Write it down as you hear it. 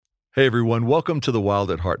Hey everyone, welcome to the Wild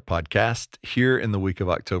at Heart podcast here in the week of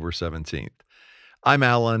October 17th. I'm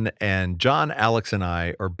Alan, and John, Alex, and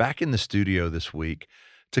I are back in the studio this week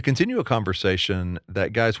to continue a conversation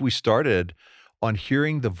that, guys, we started on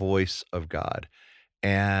hearing the voice of God.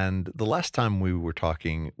 And the last time we were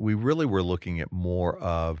talking, we really were looking at more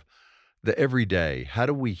of the everyday. How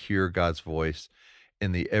do we hear God's voice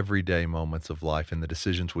in the everyday moments of life and the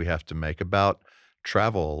decisions we have to make about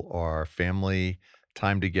travel or family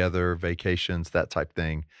time together, vacations, that type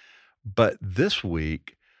thing. But this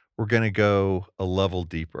week, we're going to go a level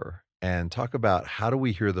deeper and talk about how do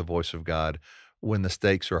we hear the voice of God when the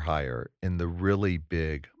stakes are higher in the really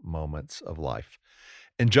big moments of life.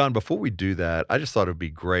 And John, before we do that, I just thought it'd be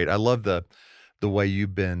great. I love the way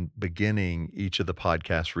you've been beginning each of the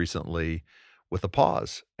podcasts recently with a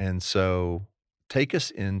pause. And so take us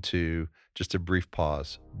into just a brief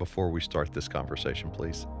pause before we start this conversation,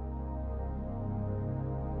 please.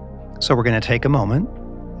 So we're going to take a moment,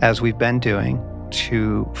 as we've been doing,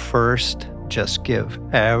 to first just give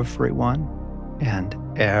everyone and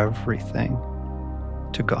everything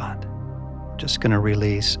to God. Just going to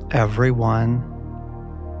release everyone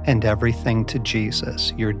and everything to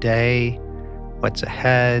Jesus. Your day, what's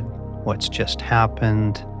ahead, what's just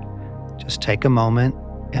happened. Just take a moment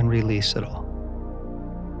and release it all.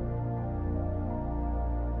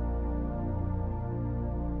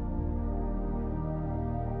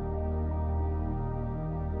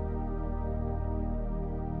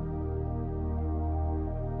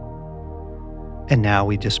 And now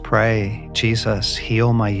we just pray, Jesus,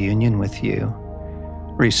 heal my union with you.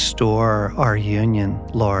 Restore our union,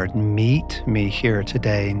 Lord. Meet me here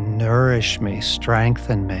today. Nourish me,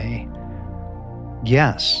 strengthen me.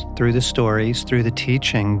 Yes, through the stories, through the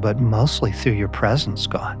teaching, but mostly through your presence,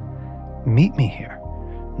 God. Meet me here.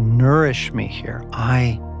 Nourish me here.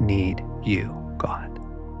 I need you, God.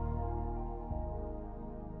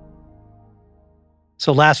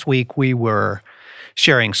 So last week we were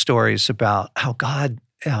sharing stories about how God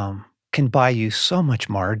can buy you so much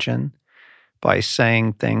margin by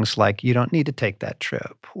saying things like, you don't need to take that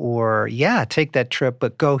trip, or yeah, take that trip,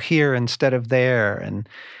 but go here instead of there. And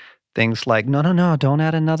things like, no, don't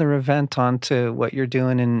add another event onto what you're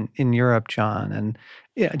doing in Europe, John. And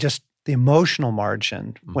just the emotional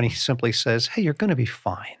margin when he simply says, hey, you're going to be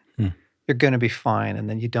fine. You're going to be fine. And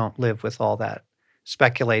then you don't live with all that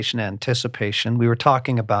speculation, anticipation. We were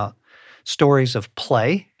talking about stories of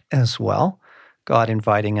play as well, God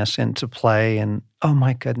inviting us into play. And oh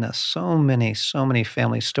my goodness, so many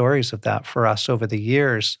family stories of that for us over the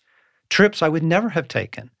years. Trips I would never have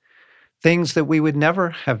taken, things that we would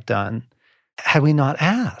never have done had we not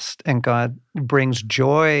asked. And God brings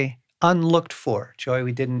joy unlooked for, joy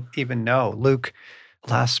we didn't even know.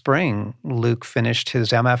 Last spring, Luke finished his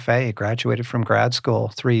MFA, graduated from grad school,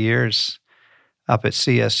 3 years up at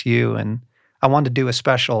CSU. And I wanted to do a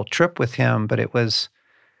special trip with him, but it was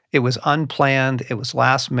unplanned. It was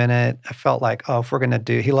last minute. I felt like, if we're going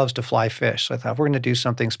to he loves to fly fish. So I thought, if we're going to do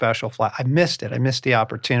something special, I missed it. I missed the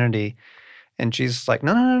opportunity. And Jesus is like,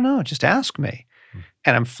 no, just ask me.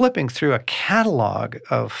 And I'm flipping through a catalog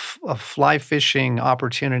of fly fishing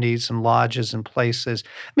opportunities and lodges and places.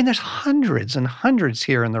 I mean, there's hundreds and hundreds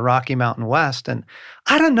here in the Rocky Mountain West. And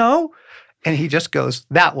I don't know. And he just goes,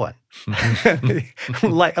 that one.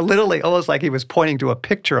 Like literally almost like he was pointing to a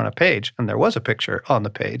picture on a page. And there was a picture on the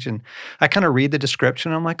page. And I kind of read the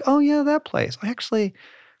description. And I'm like, oh yeah, that place.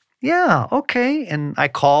 Yeah, okay. And I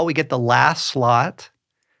call, we get the last slot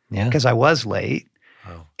because I was late.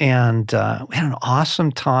 Wow. And we had an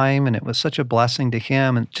awesome time. And it was such a blessing to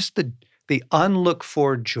him. And just the unlooked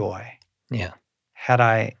for joy. Yeah. Had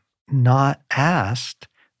I not asked,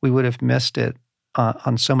 we would have missed it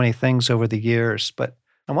on so many things over the years. But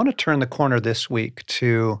I want to turn the corner this week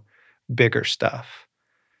to bigger stuff,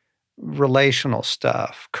 relational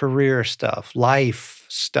stuff, career stuff, life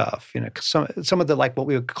stuff, some of the, like what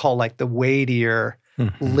we would call like the weightier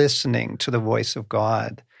listening to the voice of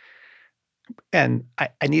God. And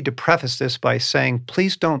I need to preface this by saying,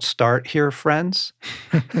 please don't start here, friends.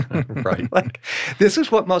 Right. Like, this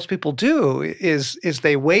is what most people do is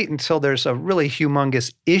they wait until there's a really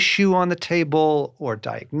humongous issue on the table or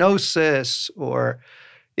diagnosis or,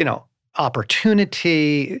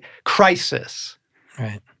 opportunity, crisis.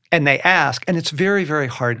 Right. And they ask, and it's very, very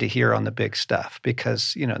hard to hear on the big stuff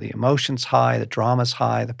because, the emotion's high, the drama's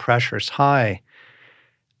high, the pressure's high.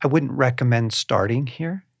 I wouldn't recommend starting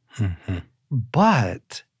here.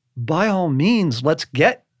 But by all means, let's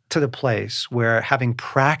get to the place where, having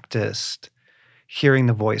practiced hearing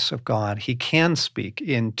the voice of God, he can speak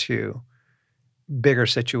into bigger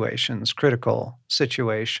situations, critical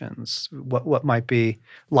situations, what might be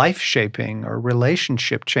life-shaping or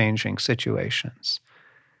relationship-changing situations.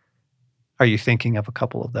 Are you thinking of a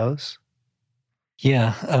couple of those?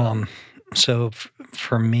 Yeah. So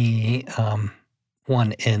for me,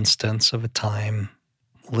 one instance of a time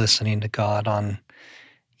listening to God on,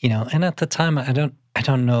 and at the time I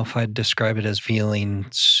don't know if I'd describe it as feeling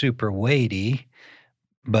super weighty,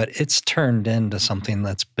 but it's turned into something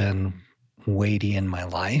that's been weighty in my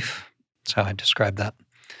life. That's how I describe that.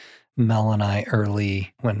 Mel and I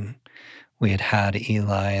early, when we had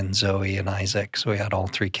Eli and Zoe and Isaac, so we had all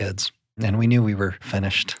three kids. And we knew we were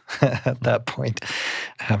finished at that point,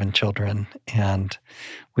 having children. And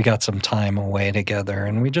we got some time away together,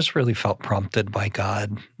 and we just really felt prompted by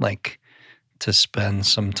God, like to spend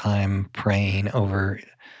some time praying over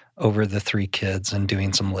the three kids and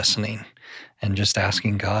doing some listening and just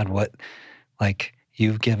asking God,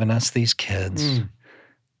 you've given us these kids.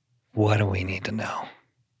 What do we need to know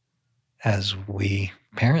as we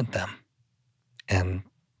parent them and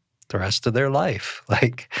the rest of their life?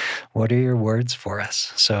 What are your words for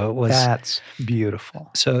us? So it was. That's beautiful.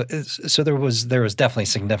 So there was definitely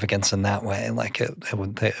significance in that way.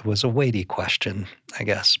 It was a weighty question, I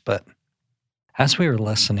guess. But as we were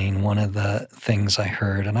listening, one of the things I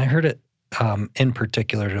heard, and I heard it in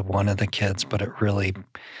particular to one of the kids, but it really,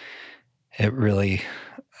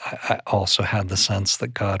 I also had the sense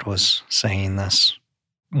that God was saying this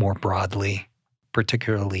more broadly,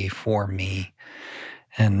 particularly for me.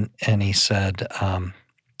 And he said,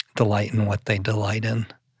 delight in what they delight in.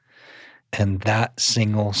 And that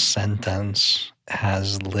single sentence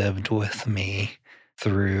has lived with me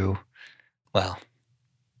through,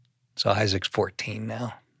 so Isaac's 14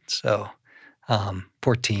 now. So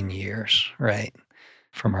 14 years, right,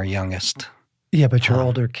 from our youngest. Yeah, but your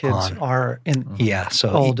older kids are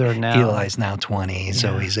older now. Eli's now 20,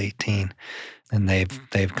 Zoe's 18. And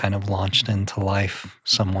they've kind of launched into life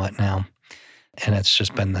somewhat now. And it's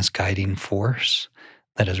just been this guiding force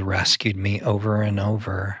that has rescued me over and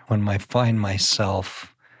over when I find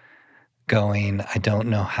myself going, I don't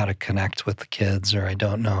know how to connect with the kids, or I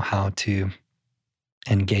don't know how to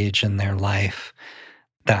engage in their life.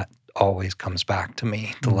 That always comes back to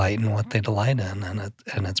me, delight in what they delight in.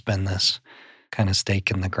 And it's been this kind of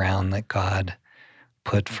stake in the ground that God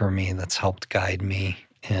put for me that's helped guide me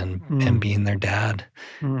in being their dad,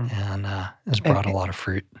 and has brought a lot of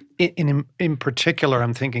fruit. In particular,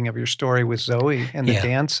 I'm thinking of your story with Zoe and the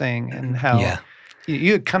dancing, and how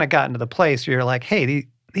you had kind of gotten to the place where you're like, hey,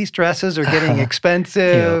 these dresses are getting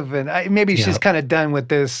expensive, and maybe she's kind of done with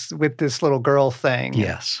this little girl thing.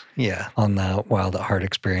 Yes, yeah. On the Wild at Heart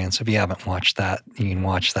experience, if you haven't watched that, you can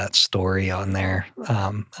watch that story on there,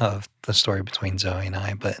 of the story between Zoe and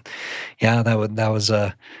I. But yeah, that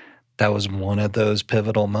was one of those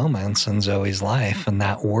pivotal moments in Zoe's life. And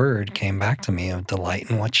that word came back to me of delight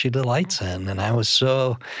in what she delights in. And I was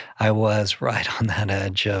right on that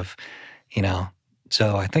edge of,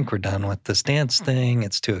 so I think we're done with this dance thing.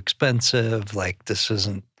 It's too expensive. This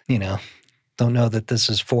isn't, don't know that this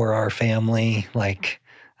is for our family.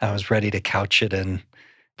 I was ready to couch it in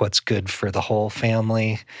what's good for the whole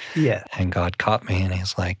family. Yeah. And God caught me, and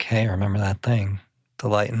he's like, hey, remember that thing,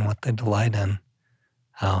 delight in what they delight in.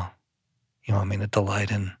 Oh, you want me to delight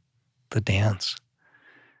in the dance?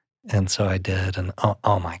 And so I did. And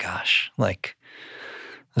oh my gosh,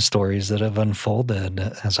 the stories that have unfolded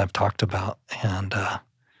as I've talked about. And,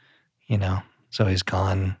 Zoe's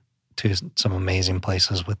gone to some amazing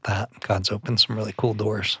places with that. God's opened some really cool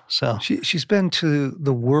doors. So she's been to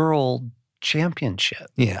the world championship.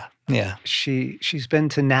 Yeah. Yeah. She's been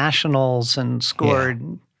to nationals and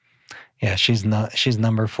scored. Yeah. She's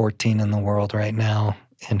number 14 in the world right now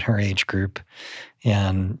in her age group,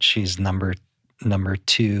 and she's number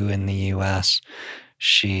 2 in the U.S.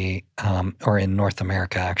 Or in North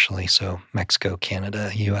America, actually. So Mexico,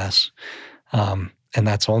 Canada, U.S. And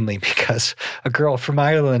that's only because a girl from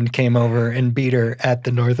Ireland came over and beat her at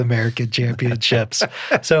the North American Championships.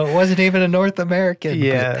 So it wasn't even a North American.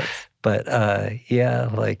 Yeah. But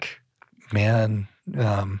man,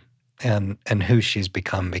 and who she's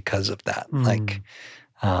become because of that.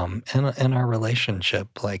 In our relationship,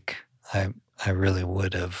 I really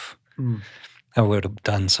would have, I would have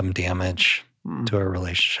done some damage to our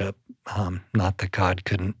relationship. Not that God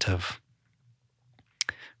couldn't have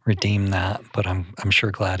redeemed that, but I'm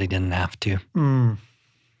sure glad he didn't have to.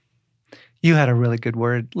 You had a really good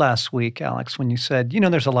word last week, Alex, when you said,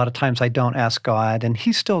 there's a lot of times I don't ask God, and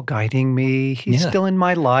he's still guiding me. He's still in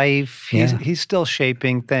my life. He's still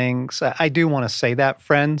shaping things. I do want to say that,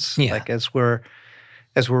 friends, as we're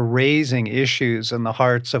as we're raising issues in the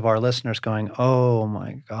hearts of our listeners going, oh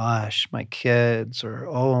my gosh, my kids, or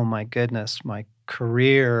oh my goodness, my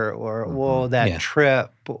career, or whoa, Mhm. that Yeah.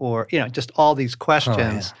 trip, or, just all these Oh, yeah.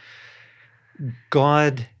 questions,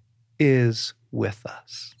 God is with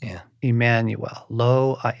us. Yeah. Emmanuel,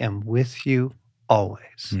 lo, I am with you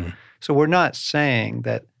always. Mm. So we're not saying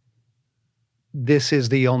that this is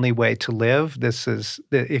the only way to live. This is,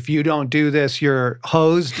 if you don't do this, you're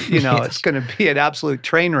hosed. It's Yes. going to be an absolute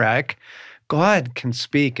train wreck. God can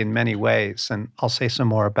speak in many ways, and I'll say some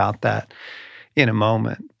more about that in a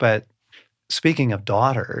moment. But speaking of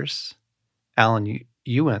daughters, Alan,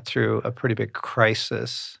 you went through a pretty big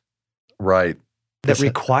crisis Right. that This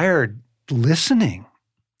required listening.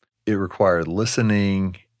 It required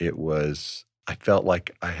listening. I felt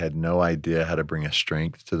like I had no idea how to bring a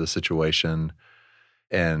strength to the situation.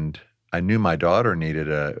 And I knew my daughter needed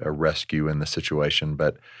a rescue in the situation,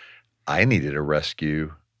 but I needed a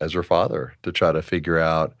rescue as her father to try to figure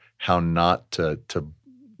out how not to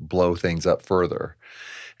blow things up further.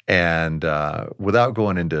 And without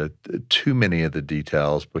going into too many of the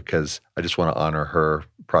details, because I just want to honor her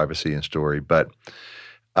privacy and story, but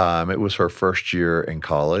it was her first year in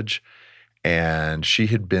college, and she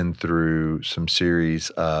had been through some series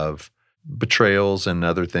of betrayals and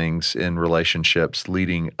other things in relationships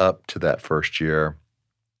leading up to that first year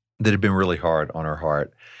that had been really hard on her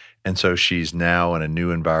heart. And so she's now in a new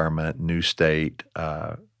environment, new state,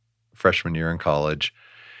 freshman year in college,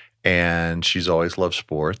 and she's always loved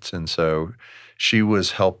sports. And so she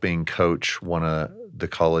was helping coach one of the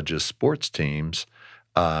college's sports teams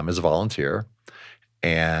as a volunteer,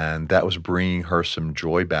 and that was bringing her some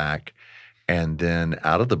joy back. And then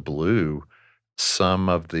out of the blue, some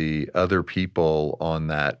of the other people on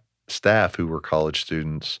that staff who were college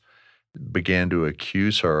students began to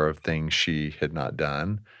accuse her of things she had not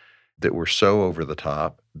done that were so over the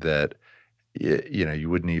top that you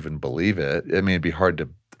wouldn't even believe it. I mean, it'd be hard to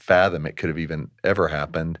fathom it could have even ever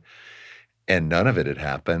happened, and none of it had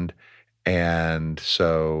happened. And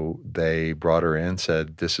so they brought her in,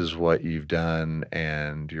 said, "This is what you've done,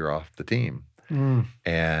 and you're off the team." Mm.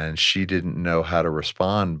 And she didn't know how to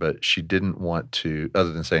respond, but she didn't want to,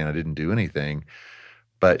 other than saying, "I didn't do anything,"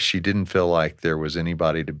 but she didn't feel like there was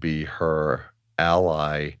anybody to be her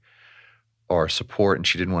ally or support, and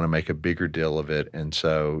she didn't want to make a bigger deal of it. And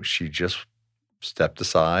so she just stepped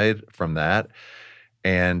aside from that,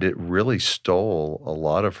 and it really stole a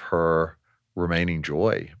lot of her remaining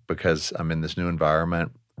joy because I'm in this new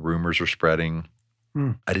environment. Rumors are spreading.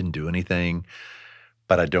 Mm. I didn't do anything,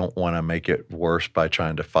 but I don't want to make it worse by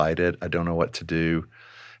trying to fight it. I don't know what to do.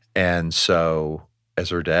 And so as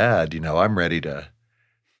her dad, I'm ready to,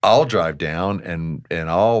 I'll drive down and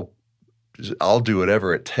I'll do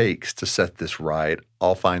whatever it takes to set this right.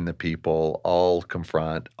 I'll find the people, I'll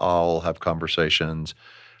confront, I'll have conversations,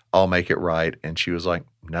 I'll make it right. And she was like,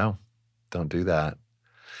 "No, don't do that."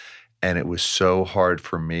 And it was so hard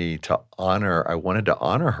for me to honor. I wanted to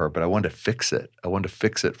honor her, but I wanted to fix it. I wanted to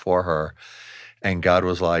fix it for her. And God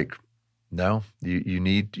was like, "No, you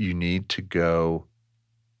need to go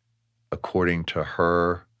according to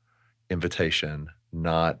her invitation,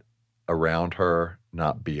 not around her,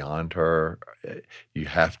 not beyond her. You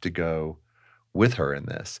have to go with her in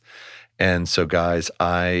this." And so, guys,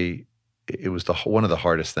 it was one of the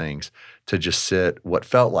hardest things to just sit what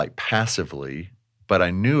felt like passively, but I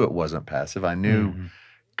knew it wasn't passive. I knew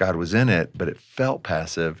God was in it, but it felt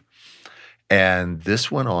passive. And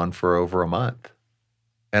this went on for over a month.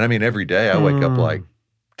 And I mean, every day I wake up like,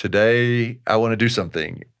 today I want to do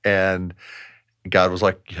something. And God was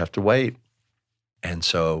like, "You have to wait." And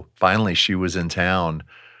so finally she was in town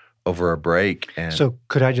over a break. And So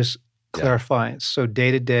could I just clarify? So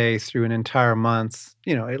day to day through an entire month,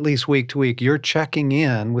 at least week to week, you're checking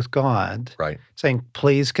in with God, right. saying,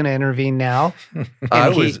 "Please, can I intervene now?"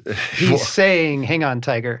 And he's saying, "Hang on,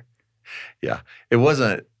 Tiger." Yeah. It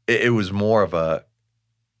wasn't, it was more of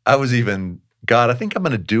God, I think I'm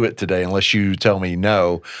going to do it today unless you tell me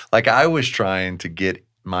no. Like I was trying to get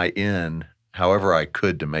my in however I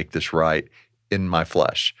could to make this right in my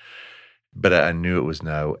flesh. But I knew it was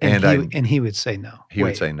no. And he would say no. He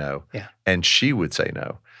would say no. Yeah. And she would say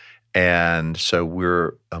no. And so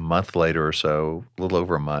we're a month later or so, a little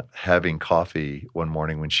over a month, having coffee one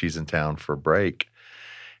morning when she's in town for a break.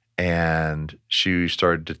 And she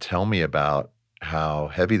started to tell me about how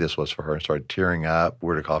heavy this was for her and started tearing up.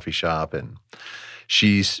 We're at a coffee shop and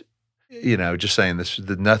she's, just saying this,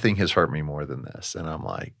 nothing has hurt me more than this. And I'm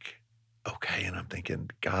like, okay. And I'm thinking,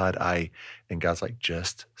 God, and God's like,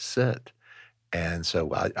 "Just sit." And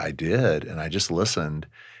so I did, and I just listened.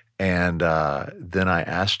 And then I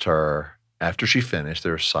asked her, after she finished,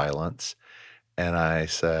 there was silence. And I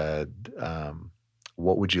said,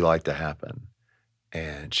 what would you like to happen?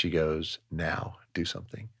 And she goes, now, do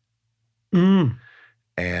something. Mm.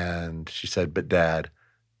 And she said, but Dad,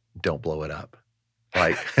 don't blow it up.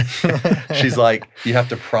 Like, she's like, you have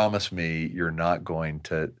to promise me you're not going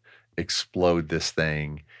to explode this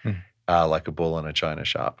thing like a bull in a china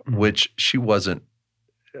shop, which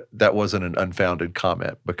that wasn't an unfounded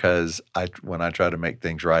comment, because when I try to make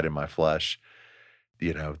things right in my flesh,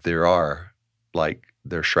 there's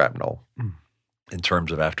shrapnel in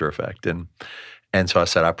terms of after effect. And so I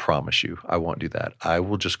said, I promise you, I won't do that. I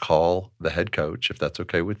will just call the head coach, if that's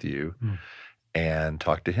okay with you, and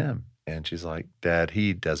talk to him. And she's like, Dad,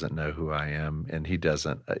 he doesn't know who I am. And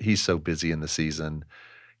he's so busy in the season.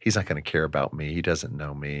 He's not going to care about me. He doesn't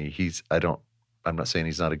know me. I'm not saying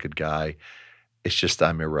he's not a good guy. It's just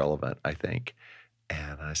I'm irrelevant, I think.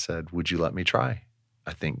 And I said, would you let me try?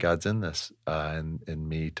 I think God's in this, and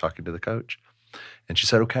me talking to the coach. And she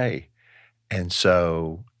said, okay. And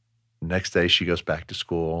so next day she goes back to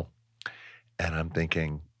school, and I'm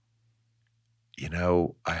thinking,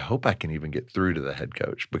 I hope I can even get through to the head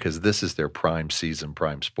coach, because this is their prime season,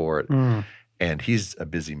 prime sport. And he's a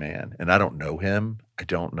busy man, and I don't know him. I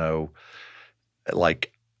don't know, I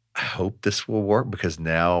hope this will work, because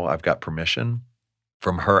now I've got permission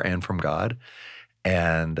from her and from God.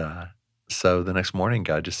 And so the next morning,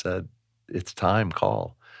 God just said, it's time,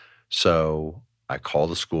 call. So I call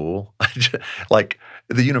the school. Like,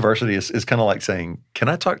 the university is kind of like saying, can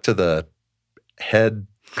I talk to the head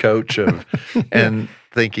coach of, and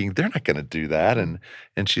thinking they're not going to do that.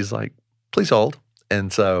 And she's like, please hold.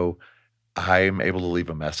 And so I'm able to leave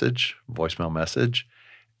a voicemail message.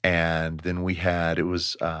 And then it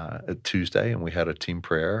was a Tuesday, and we had a team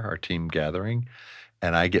prayer, our team gathering.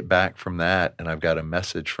 And I get back from that, and I've got a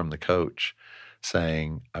message from the coach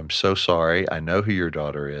saying, I'm so sorry. I know who your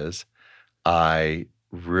daughter is. I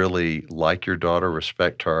really like your daughter,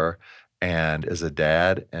 respect her. And as a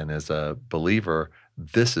dad and as a believer,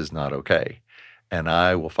 this is not okay. And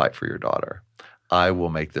I will fight for your daughter. I will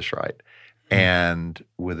make this right. And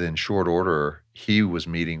within short order, he was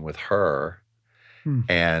meeting with her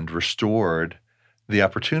and restored the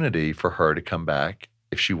opportunity for her to come back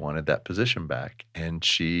if she wanted that position back. And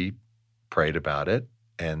she prayed about it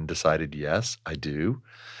and decided, yes, I do,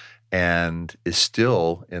 and is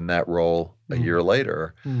still in that role a year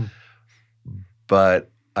later.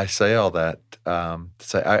 But I say all that to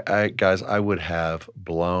say, guys, I would have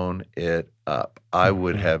blown it up. I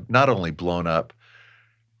would have not only blown up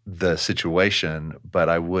the situation, but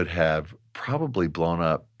I would have probably blown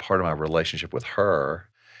up part of my relationship with her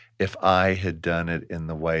if I had done it in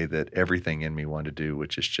the way that everything in me wanted to do,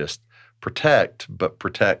 which is just protect, but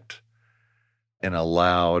protect in a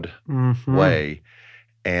loud way.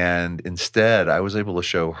 And instead, I was able to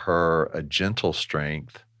show her a gentle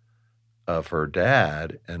strength of her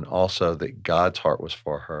dad, and also that God's heart was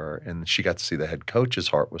for her. And she got to see the head coach's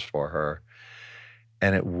heart was for her.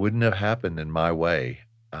 And it wouldn't have happened in my way.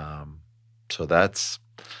 So that's,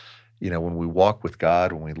 when we walk with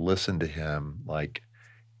God, when we listen to him, like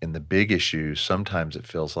in the big issues, sometimes it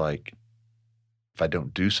feels like if I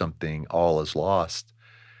don't do something, all is lost.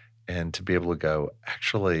 And to be able to go,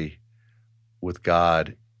 actually, with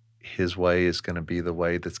God, his way is going to be the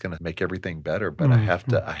way that's going to make everything better. But I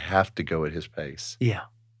have to go at his pace. Yeah.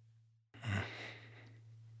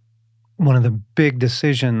 One of the big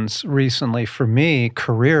decisions recently for me,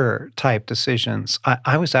 career type decisions,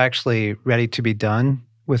 I was actually ready to be done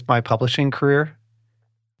with my publishing career.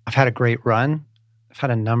 I've had a great run. I've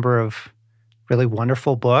had a number of really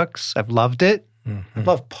wonderful books. I've loved it. I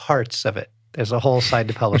love parts of it. There's a whole side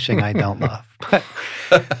to publishing I don't love.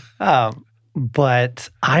 But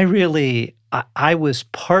I was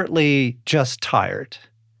partly just tired,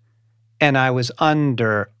 and I was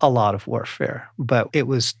under a lot of warfare. But it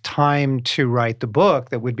was time to write the book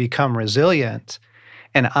that would become resilient.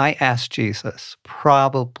 And I asked Jesus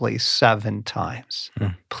probably 7 times,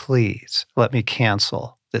 please let me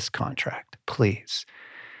cancel this contract, please.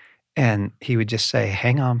 And he would just say,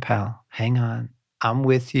 hang on, pal, hang on. I'm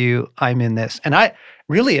with you. I'm in this. And I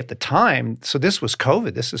really at the time, so this was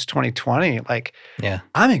COVID, this is 2020,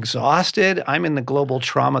 I'm exhausted. I'm in the global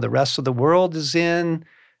trauma the rest of the world is in,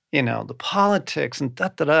 the politics and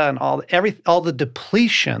and all the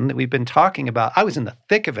depletion that we've been talking about. I was in the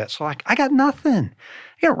thick of it. So I got nothing.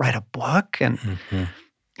 I can't write a book. And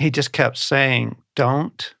he just kept saying,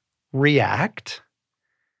 don't react.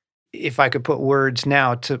 If I could put words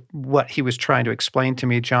now to what he was trying to explain to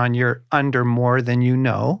me, John, you're under more than you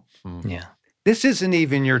know. Yeah. This isn't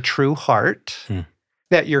even your true heart.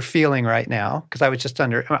 that you're feeling right now? Because I was just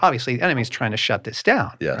obviously the enemy's trying to shut this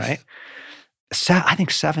down, Yes. right? I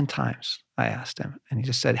think 7 times I asked him, and he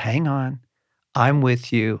just said, hang on, I'm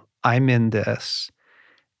with you, I'm in this.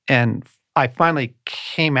 And I finally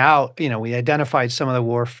came out, we identified some of the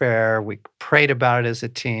warfare, we prayed about it as a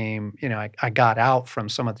team. I got out from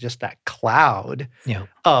some of just that cloud Yeah.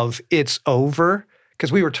 of it's over,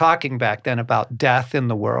 because we were talking back then about death in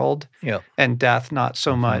the world, Yeah. and death not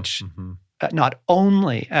so much, not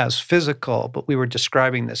only as physical, but we were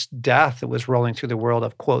describing this death that was rolling through the world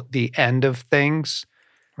of, quote, the end of things.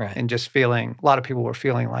 Right. And just feeling, a lot of people were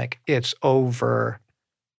feeling like it's over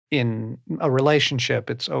in a relationship,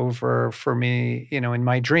 it's over for me, in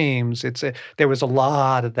my dreams. There was a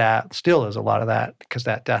lot of that, still is a lot of that, because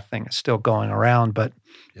that death thing is still going around, but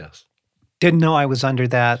Yes. didn't know I was under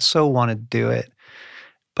that, so wanted to do it.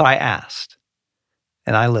 But I asked,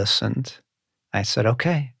 and I listened. I said,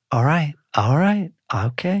 okay, all right,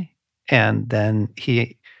 okay. And then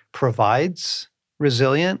he provides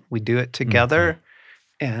resilient. We do it together.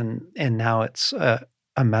 And now it's a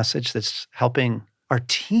message that's helping our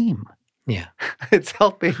team. Yeah. It's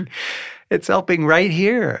helping right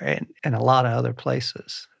here and a lot of other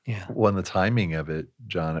places. Yeah. Well, the timing of it,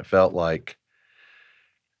 John, it felt like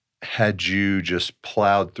had you just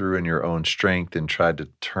plowed through in your own strength and tried to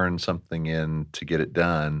turn something in to get it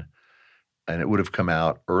done, and it would have come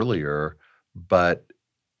out earlier, but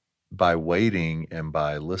by waiting and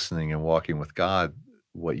by listening and walking with God,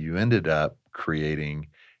 what you ended up creating,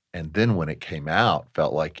 and then when it came out,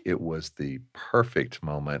 felt like it was the perfect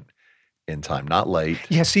moment in time, not late.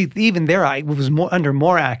 Yeah, see, even there I was under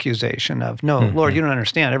more accusation of, no, Lord, you don't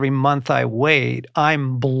understand. Every month I wait,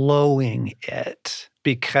 I'm blowing it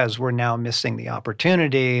because we're now missing the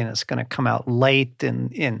opportunity, and it's going to come out late,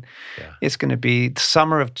 and it's going to be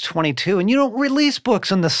summer of 22, and you don't release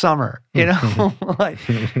books in the summer,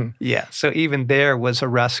 So even there was a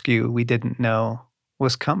rescue we didn't know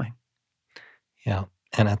was coming. Yeah,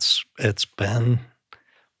 and it's been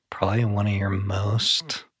probably one of your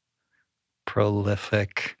most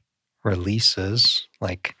prolific releases,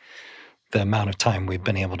 like the amount of time we've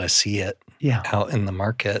been able to see it out in the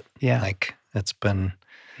market. Yeah. Like it's been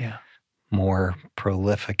more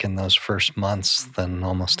prolific in those first months than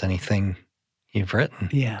almost anything you've written.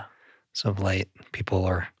 Yeah. So of late, people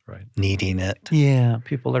are needing it. Yeah,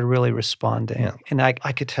 people are really responding. Yeah. And I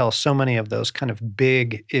could tell so many of those kind of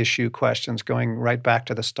big issue questions going right back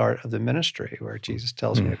to the start of the ministry where Jesus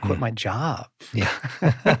tells me to quit my job. Yeah.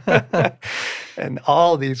 And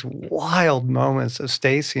all these wild moments of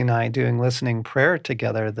Stacy and I doing listening prayer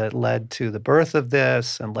together that led to the birth of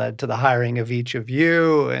this and led to the hiring of each of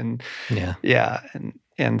you. And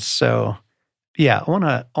and so, I want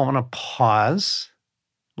to pause,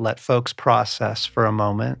 let folks process for a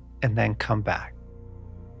moment, and then come back.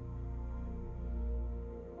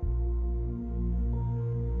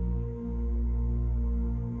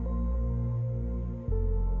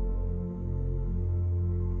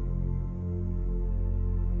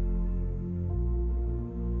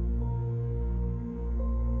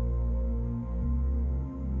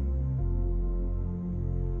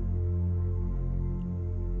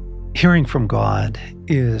 Hearing from God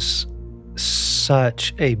is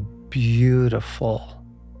such a beautiful,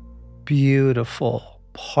 beautiful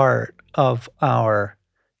part of our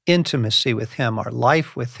intimacy with Him, our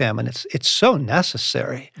life with Him. And it's so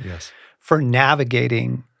necessary for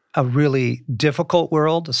navigating a really difficult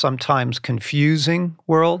world, a sometimes confusing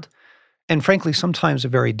world, and frankly, sometimes a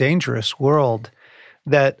very dangerous world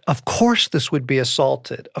that, of course, this would be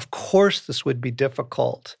assaulted. Of course, this would be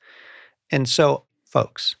difficult. And so,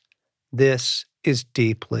 folks, this is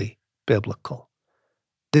deeply biblical.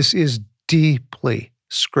 This is deeply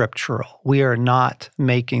scriptural. We are not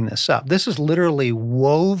making this up. This is literally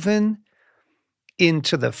woven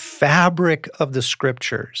into the fabric of the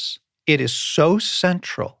scriptures. It is so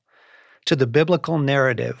central to the biblical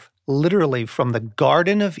narrative, literally from the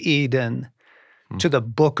Garden of Eden to the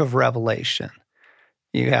book of Revelation.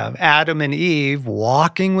 You have Adam and Eve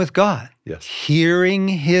walking with God, hearing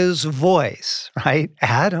His voice, right?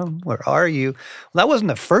 Adam, where are you? Well, that wasn't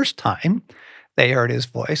the first time they heard His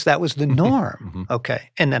voice. That was the norm, okay?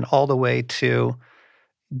 And then all the way to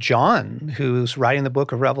John, who's writing the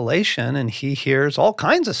book of Revelation, and he hears all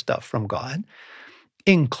kinds of stuff from God,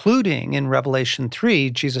 including in Revelation 3,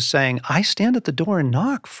 Jesus saying, I stand at the door and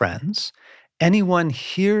knock, friends. Anyone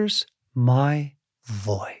hears my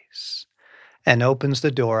voice and opens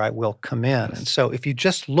the door, I will come in. And so if you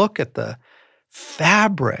just look at the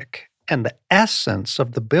fabric and the essence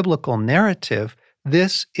of the biblical narrative,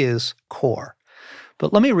 this is core.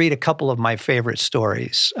 But let me read a couple of my favorite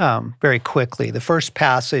stories very quickly. The first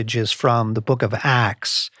passage is from the book of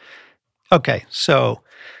Acts. Okay, so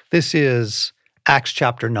this is Acts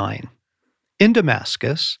chapter 9. In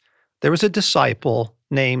Damascus, there was a disciple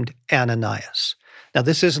named Ananias. Now,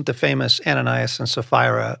 this isn't the famous Ananias and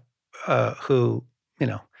Sapphira who,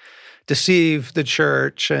 deceive the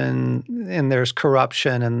church and there's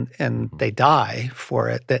corruption and they die for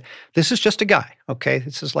it. This is just a guy, okay?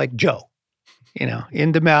 This is like Joe.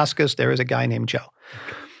 In Damascus, there is a guy named Joe.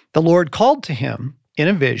 The Lord called to him in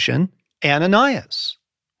a vision, Ananias.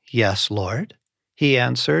 Yes, Lord, he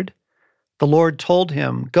answered. The Lord told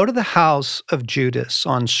him, go to the house of Judas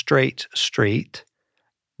on Straight Street,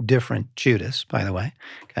 different Judas, by the way,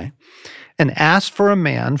 okay, and ask for a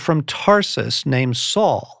man from Tarsus named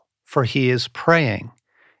Saul, for he is praying.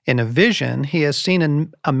 In a vision, he has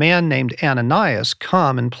seen a man named Ananias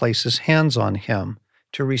come and place his hands on him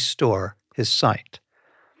to restore his sight.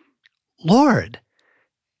 Lord,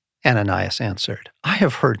 Ananias answered, I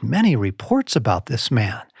have heard many reports about this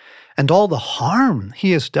man and all the harm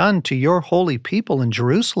he has done to your holy people in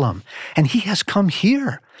Jerusalem, and he has come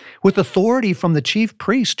here with authority from the chief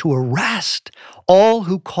priest to arrest all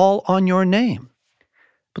who call on your name.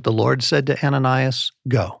 But the Lord said to Ananias,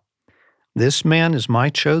 go. This man is my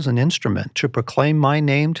chosen instrument to proclaim my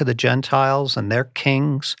name to the Gentiles and their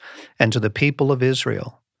kings and to the people of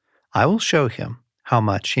Israel. I will show him how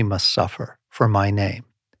much he must suffer for my name.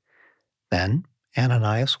 Then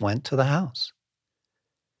Ananias went to the house.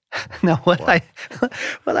 Now, what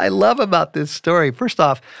I love about this story, first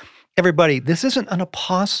off, everybody, this isn't an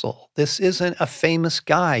apostle. This isn't a famous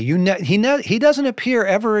guy. He doesn't appear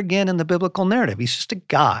ever again in the biblical narrative. He's just a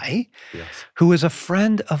guy who is a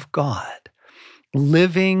friend of God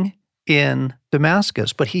living in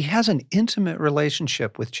Damascus. But he has an intimate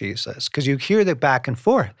relationship with Jesus because you hear the back and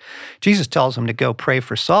forth. Jesus tells him to go pray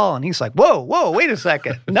for Saul, and he's like, whoa, wait a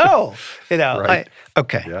second. No. Right.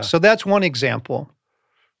 So that's one example.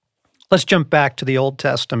 Let's jump back to the Old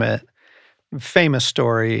Testament. Famous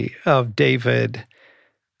story of David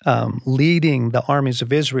leading the armies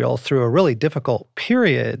of Israel through a really difficult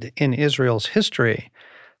period in Israel's history.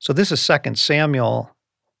 So this is 2 Samuel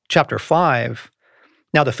chapter 5.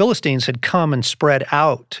 Now the Philistines had come and spread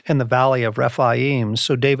out in the valley of Rephaim.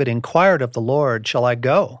 So David inquired of the Lord, shall I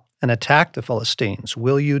go and attack the Philistines?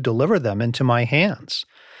 Will you deliver them into my hands?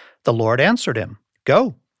 The Lord answered him,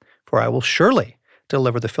 go, for I will surely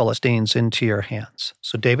deliver the Philistines into your hands.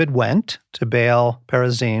 So David went to Baal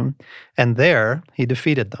Perazim, and there he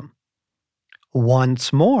defeated them.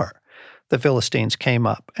 Once more, the Philistines came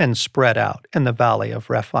up and spread out in the valley of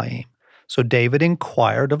Rephaim. So David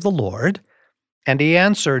inquired of the Lord, and he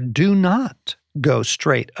answered, do not go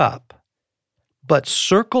straight up, but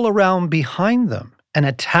circle around behind them and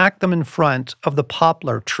attack them in front of the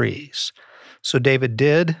poplar trees. So David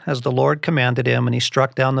did as the Lord commanded him, and he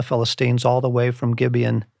struck down the Philistines all the way from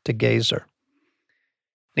Gibeon to Gezer.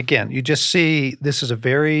 Again, you just see this is a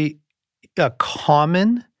very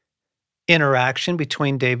common interaction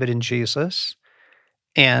between David and Jesus,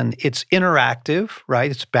 and it's interactive,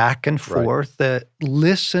 right? It's back and forth, the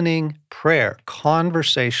listening prayer,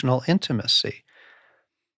 conversational intimacy.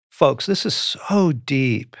 Folks, this is so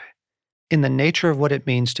deep in the nature of what it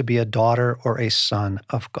means to be a daughter or a son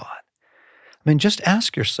of God. I mean, just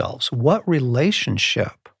ask yourselves, what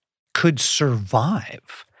relationship could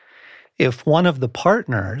survive if one of the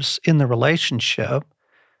partners in the relationship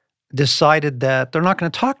decided that they're not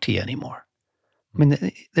going to talk to you anymore? I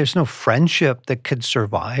mean, there's no friendship that could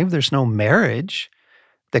survive. There's no marriage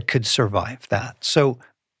that could survive that. So,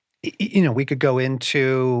 we could go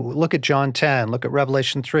look at John 10, look at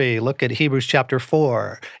Revelation 3, look at Hebrews chapter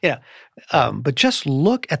 4, but just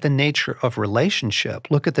look at the nature of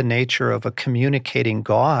relationship, look at the nature of a communicating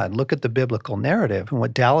God, look at the biblical narrative. And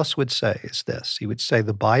what Dallas would say is this. He would say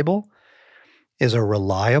the Bible is a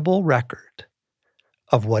reliable record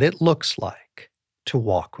of what it looks like to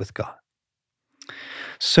walk with God.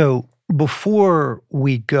 So before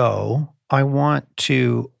we go, I want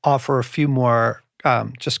to offer a few more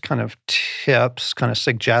just kind of tips, kind of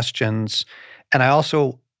suggestions, and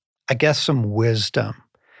I guess some wisdom.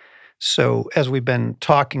 So as we've been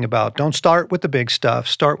talking about, don't start with the big stuff,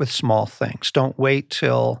 start with small things. Don't wait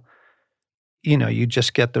till, you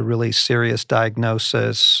just get the really serious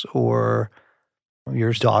diagnosis or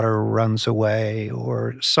your daughter runs away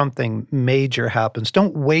or something major happens.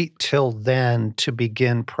 Don't wait till then to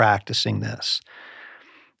begin practicing this.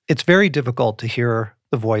 It's very difficult to hear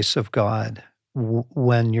the voice of God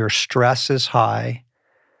when your stress is high,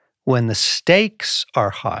 when the stakes are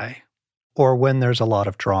high, or when there's a lot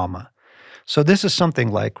of drama. So this is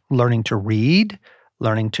something like learning to read,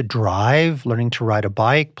 learning to drive, learning to ride a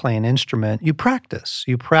bike, play an instrument. You practice.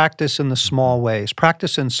 You practice in the small ways.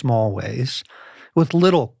 Practice in small ways with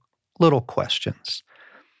little questions,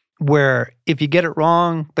 where if you get it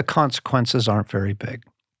wrong, the consequences aren't very big.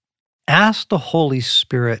 Ask the Holy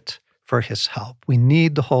Spirit for his help. We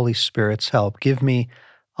need the Holy Spirit's help. Give me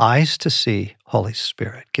eyes to see, Holy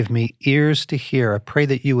Spirit. Give me ears to hear. I pray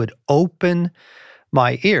that you would open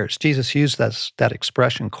my ears. Jesus used that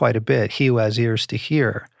expression quite a bit. He who has ears to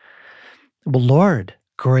hear. Well, Lord,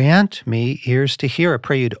 grant me ears to hear. I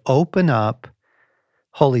pray you'd open up,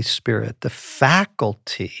 Holy Spirit, the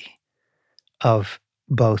faculty of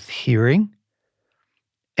both hearing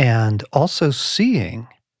and also seeing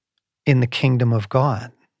in the kingdom of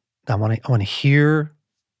God. I want to hear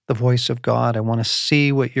the voice of God. I want to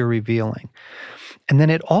see what you're revealing. And then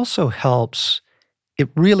it also helps, it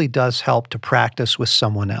really does help to practice with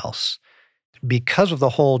someone else. Because of the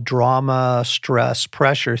whole drama, stress,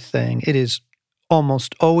 pressure thing, it is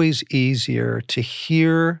almost always easier to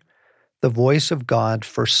hear the voice of God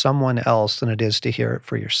for someone else than it is to hear it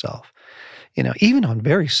for yourself. Even on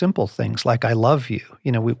very simple things like I love you.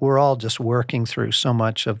 We're all just working through so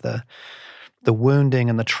much of the wounding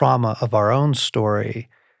and the trauma of our own story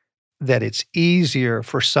that it's easier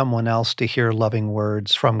for someone else to hear loving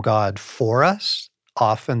words from God for us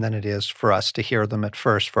often than it is for us to hear them at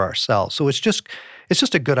first for ourselves. So it's just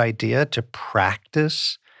a good idea to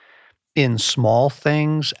practice in small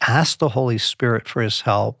things. Ask the Holy Spirit for his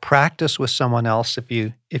help. Practice with someone else if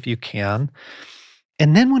you can.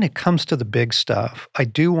 And then when it comes to the big stuff, I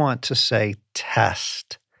do want to say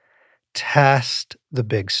test the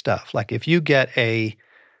big stuff. Like if you get a,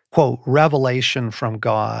 quote, revelation from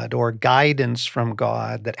God or guidance from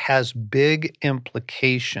God that has big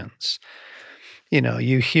implications,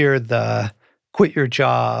 you hear the quit your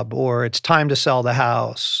job, or it's time to sell the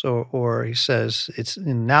house, or he says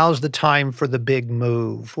now's the time for the big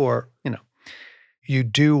move, or, you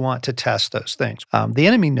do want to test those things. The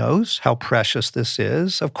enemy knows how precious this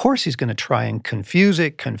is. Of course, he's going to try and confuse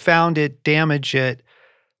it, confound it, damage it.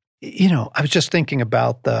 I was just thinking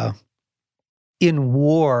about in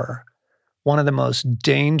war, one of the most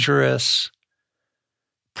dangerous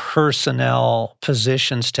personnel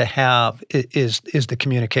positions to have is the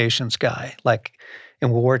communications guy. Like in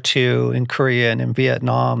World War II, in Korea, and in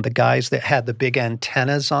Vietnam, the guys that had the big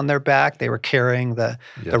antennas on their back, they were carrying the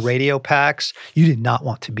radio packs. You did not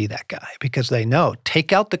want to be that guy because they know,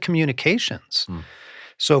 take out the communications.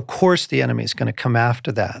 So of course the enemy is going to come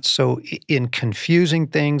after that. So in confusing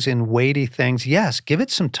things, in weighty things, yes, give it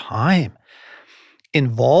some time.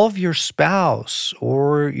 Involve your spouse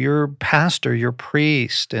or your pastor, your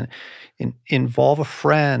priest, and involve a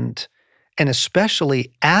friend, and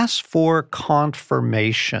especially ask for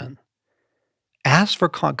confirmation.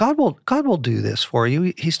 God will do this for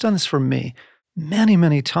you. He's done this for me many,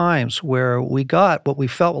 many times where we got what we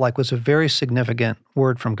felt like was a very significant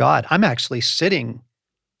word from God. I'm actually sitting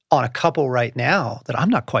on a couple right now that I'm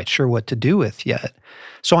not quite sure what to do with yet.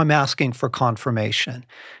 So I'm asking for confirmation,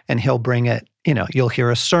 and he'll bring it. You'll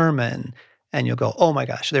hear a sermon and you'll go, oh my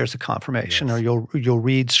gosh, there's a confirmation. Yes. Or you'll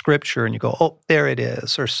read scripture and you go, oh, there it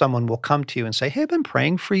is. Or someone will come to you and say, hey, I've been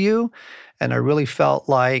praying for you, and I really felt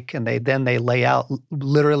like, and they lay out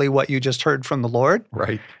literally what you just heard from the Lord.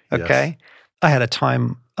 Right. Okay. Yes. I had a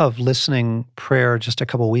time of listening prayer just a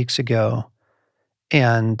couple weeks ago,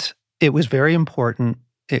 and it was very important.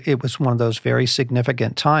 It was one of those very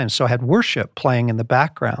significant times. So I had worship playing in the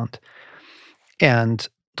background, and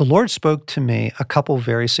the Lord spoke to me a couple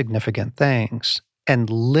very significant things. And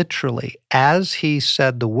literally, as he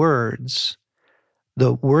said the words,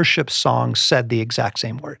 the worship song said the exact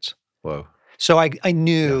same words. Whoa. So I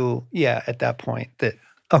knew, at that point that,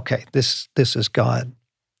 okay, this is God.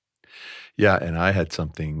 Yeah, and I had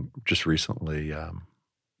something just recently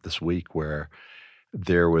this week where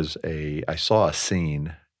I saw a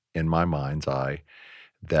scene in my mind's eye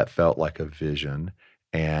that felt like a vision,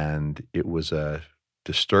 and it was a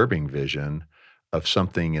disturbing vision of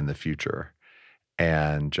something in the future.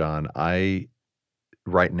 And John, I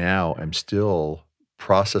right now am still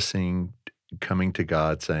processing, coming to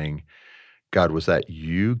God saying, God, was that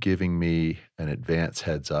you giving me an advance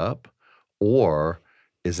heads up, or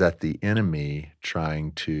is that the enemy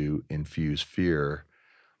trying to infuse fear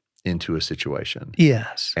into a situation?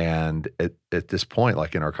 Yes. And at this point,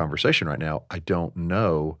 like in our conversation right now, I don't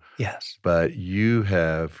know. Yes. But you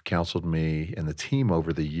have counseled me and the team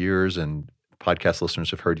over the years, and podcast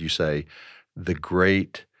listeners have heard you say the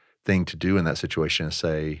great thing to do in that situation is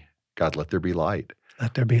say, God, let there be light.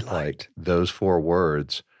 Let there be light. Like those 4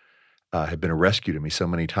 words. have been a rescue to me so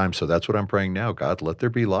many times. So that's what I'm praying now. God, let there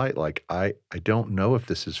be light. Like, I don't know if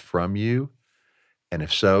this is from you. And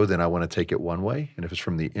if so, then I want to take it one way. And if it's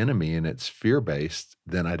from the enemy and it's fear-based,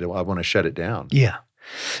 then I want to shut it down. Yeah.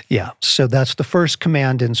 Yeah. So that's the first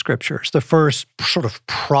command in scriptures, the first sort of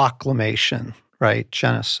proclamation, right?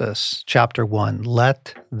 Genesis chapter 1,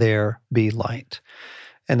 let there be light.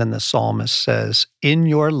 And then the psalmist says, in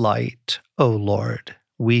your light, O Lord,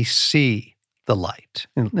 we see the light.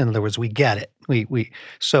 In other words, we get it.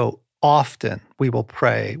 So often we will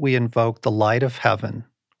pray, we invoke the light of heaven.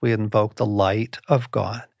 We invoke the light of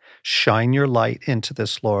God. Shine your light into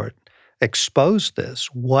this, Lord. Expose this.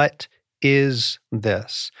 What is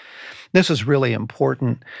this? This is really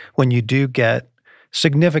important when you do get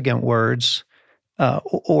significant words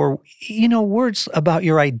or words about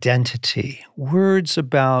your identity, words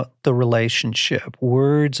about the relationship,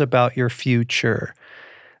 words about your future,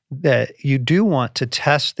 that you do want to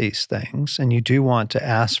test these things and you do want to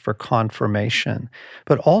ask for confirmation.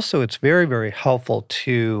 But also it's very, very helpful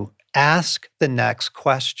to ask the next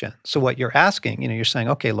question. So what you're asking, you're saying,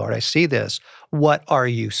 okay, Lord, I see this. What are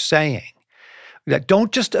you saying? Like,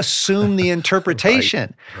 don't just assume the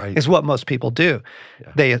interpretation Right. is what most people do.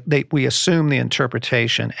 Yeah. We assume the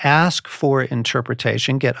interpretation, ask for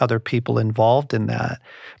interpretation, get other people involved in that.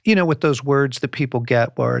 With those words that people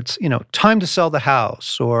get where it's, time to sell the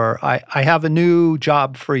house, or I have a new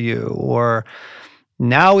job for you, or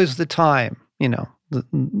now is the time,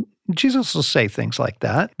 Jesus will say things like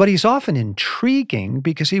that, but he's often intriguing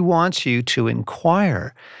because he wants you to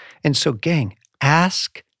inquire. And so, gang,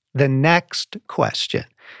 ask the next question.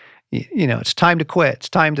 It's time to quit. It's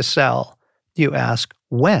time to sell. You ask,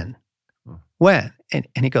 when? When? And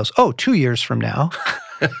he goes, 2 years from now.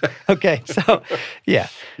 Okay, so, yeah.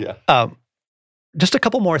 Yeah. Just a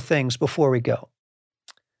couple more things before we go.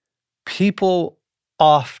 People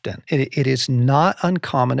often, it is not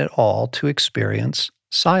uncommon at all to experience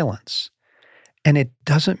silence. And it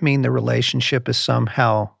doesn't mean the relationship is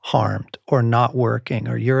somehow harmed or not working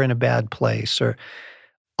or you're in a bad place, or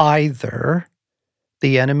either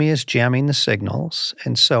the enemy is jamming the signals.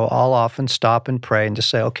 And so I'll often stop and pray and just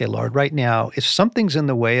say, okay, Lord, right now, if something's in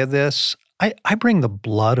the way of this, I bring the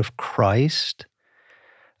blood of Christ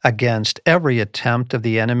against every attempt of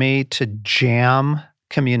the enemy to jam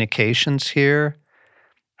communications here.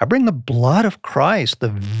 I bring the blood of Christ, the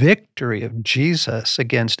victory of Jesus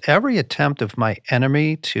against every attempt of my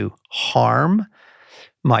enemy to harm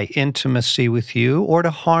my intimacy with you or to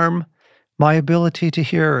harm my ability to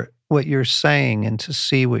hear what you're saying and to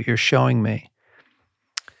see what you're showing me.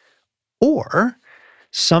 Or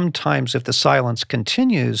sometimes if the silence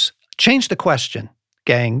continues, change the question.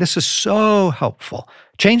 Gang, this is so helpful.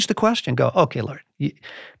 Change the question. Go, okay, Lord,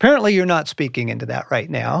 apparently you're not speaking into that right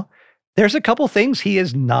now. There's a couple things he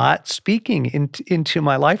is not speaking into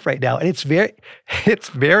my life right now. And it's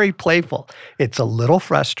very playful. It's a little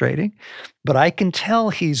frustrating, but I can tell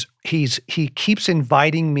he keeps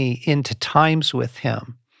inviting me into times with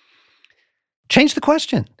him. Change the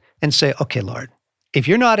question and say, okay, Lord, if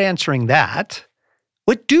you're not answering that,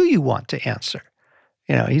 what do you want to answer?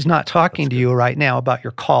 He's not talking to you right now about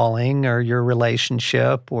your calling or your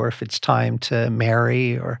relationship or if it's time to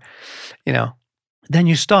marry or, then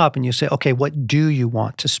you stop and you say, okay, what do you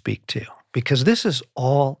want to speak to? Because this is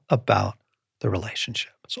all about the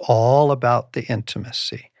relationship. It's all about the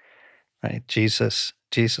intimacy, right? Jesus,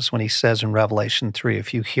 when he says in Revelation 3,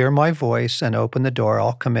 if you hear my voice and open the door,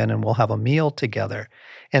 I'll come in and we'll have a meal together.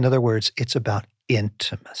 In other words, it's about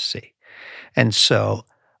intimacy. And so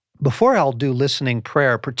before I'll do listening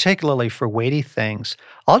prayer, particularly for weighty things,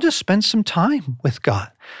 I'll just spend some time with God,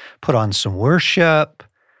 put on some worship,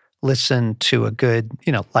 listen to a good,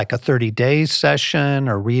 like a 30 days session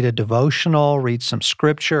or read a devotional, read some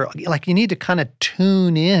scripture. Like you need to kind of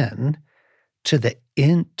tune in to the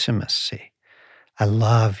intimacy. I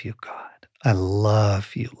love you, God. I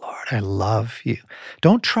love you, Lord. I love you.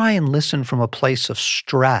 Don't try and listen from a place of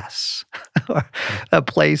stress or a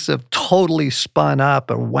place of totally spun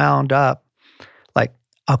up or wound up. Like,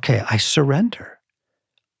 okay, I surrender.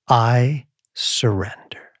 I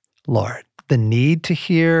surrender, Lord. The need to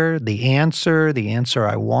hear, the answer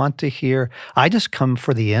I want to hear. I just come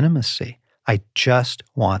for the intimacy. I just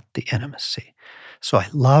want the intimacy. So I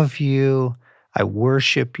love you. I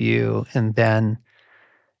worship you. And then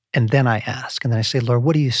I ask, and then I say, Lord,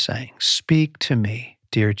 what are you saying? Speak to me,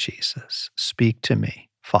 dear Jesus. Speak to me,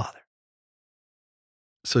 Father.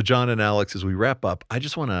 So John and Alex, as we wrap up, I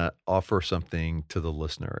just want to offer something to the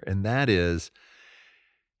listener, and that is,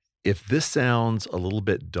 if this sounds a little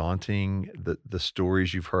bit daunting, the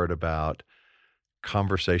stories you've heard about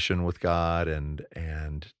conversation with God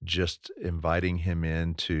and just inviting him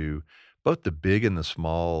into both the big and the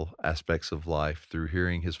small aspects of life through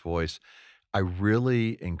hearing his voice. I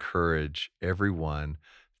really encourage everyone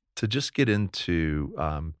to just get into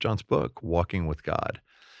John's book, Walking with God.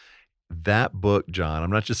 That book, John,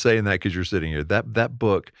 I'm not just saying that because you're sitting here. That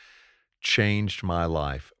book changed my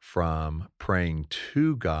life from praying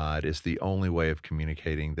to God is the only way of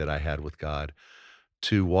communicating that I had with God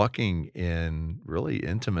to walking in really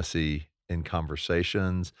intimacy in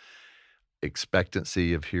conversations,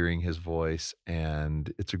 expectancy of hearing his voice.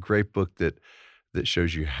 And it's a great book that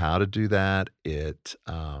shows you how to do that. It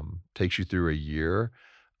takes you through a year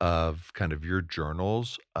of kind of your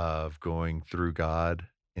journals of going through God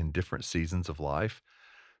in different seasons of life.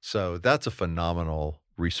 So that's a phenomenal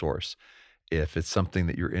resource. If it's something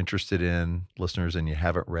that you're interested in, listeners, and you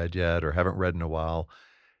haven't read yet or haven't read in a while,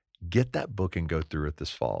 get that book and go through it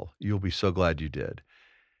this fall. You'll be so glad you did.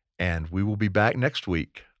 And we will be back next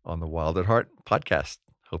week on the Wild at Heart podcast.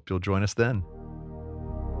 Hope you'll join us then.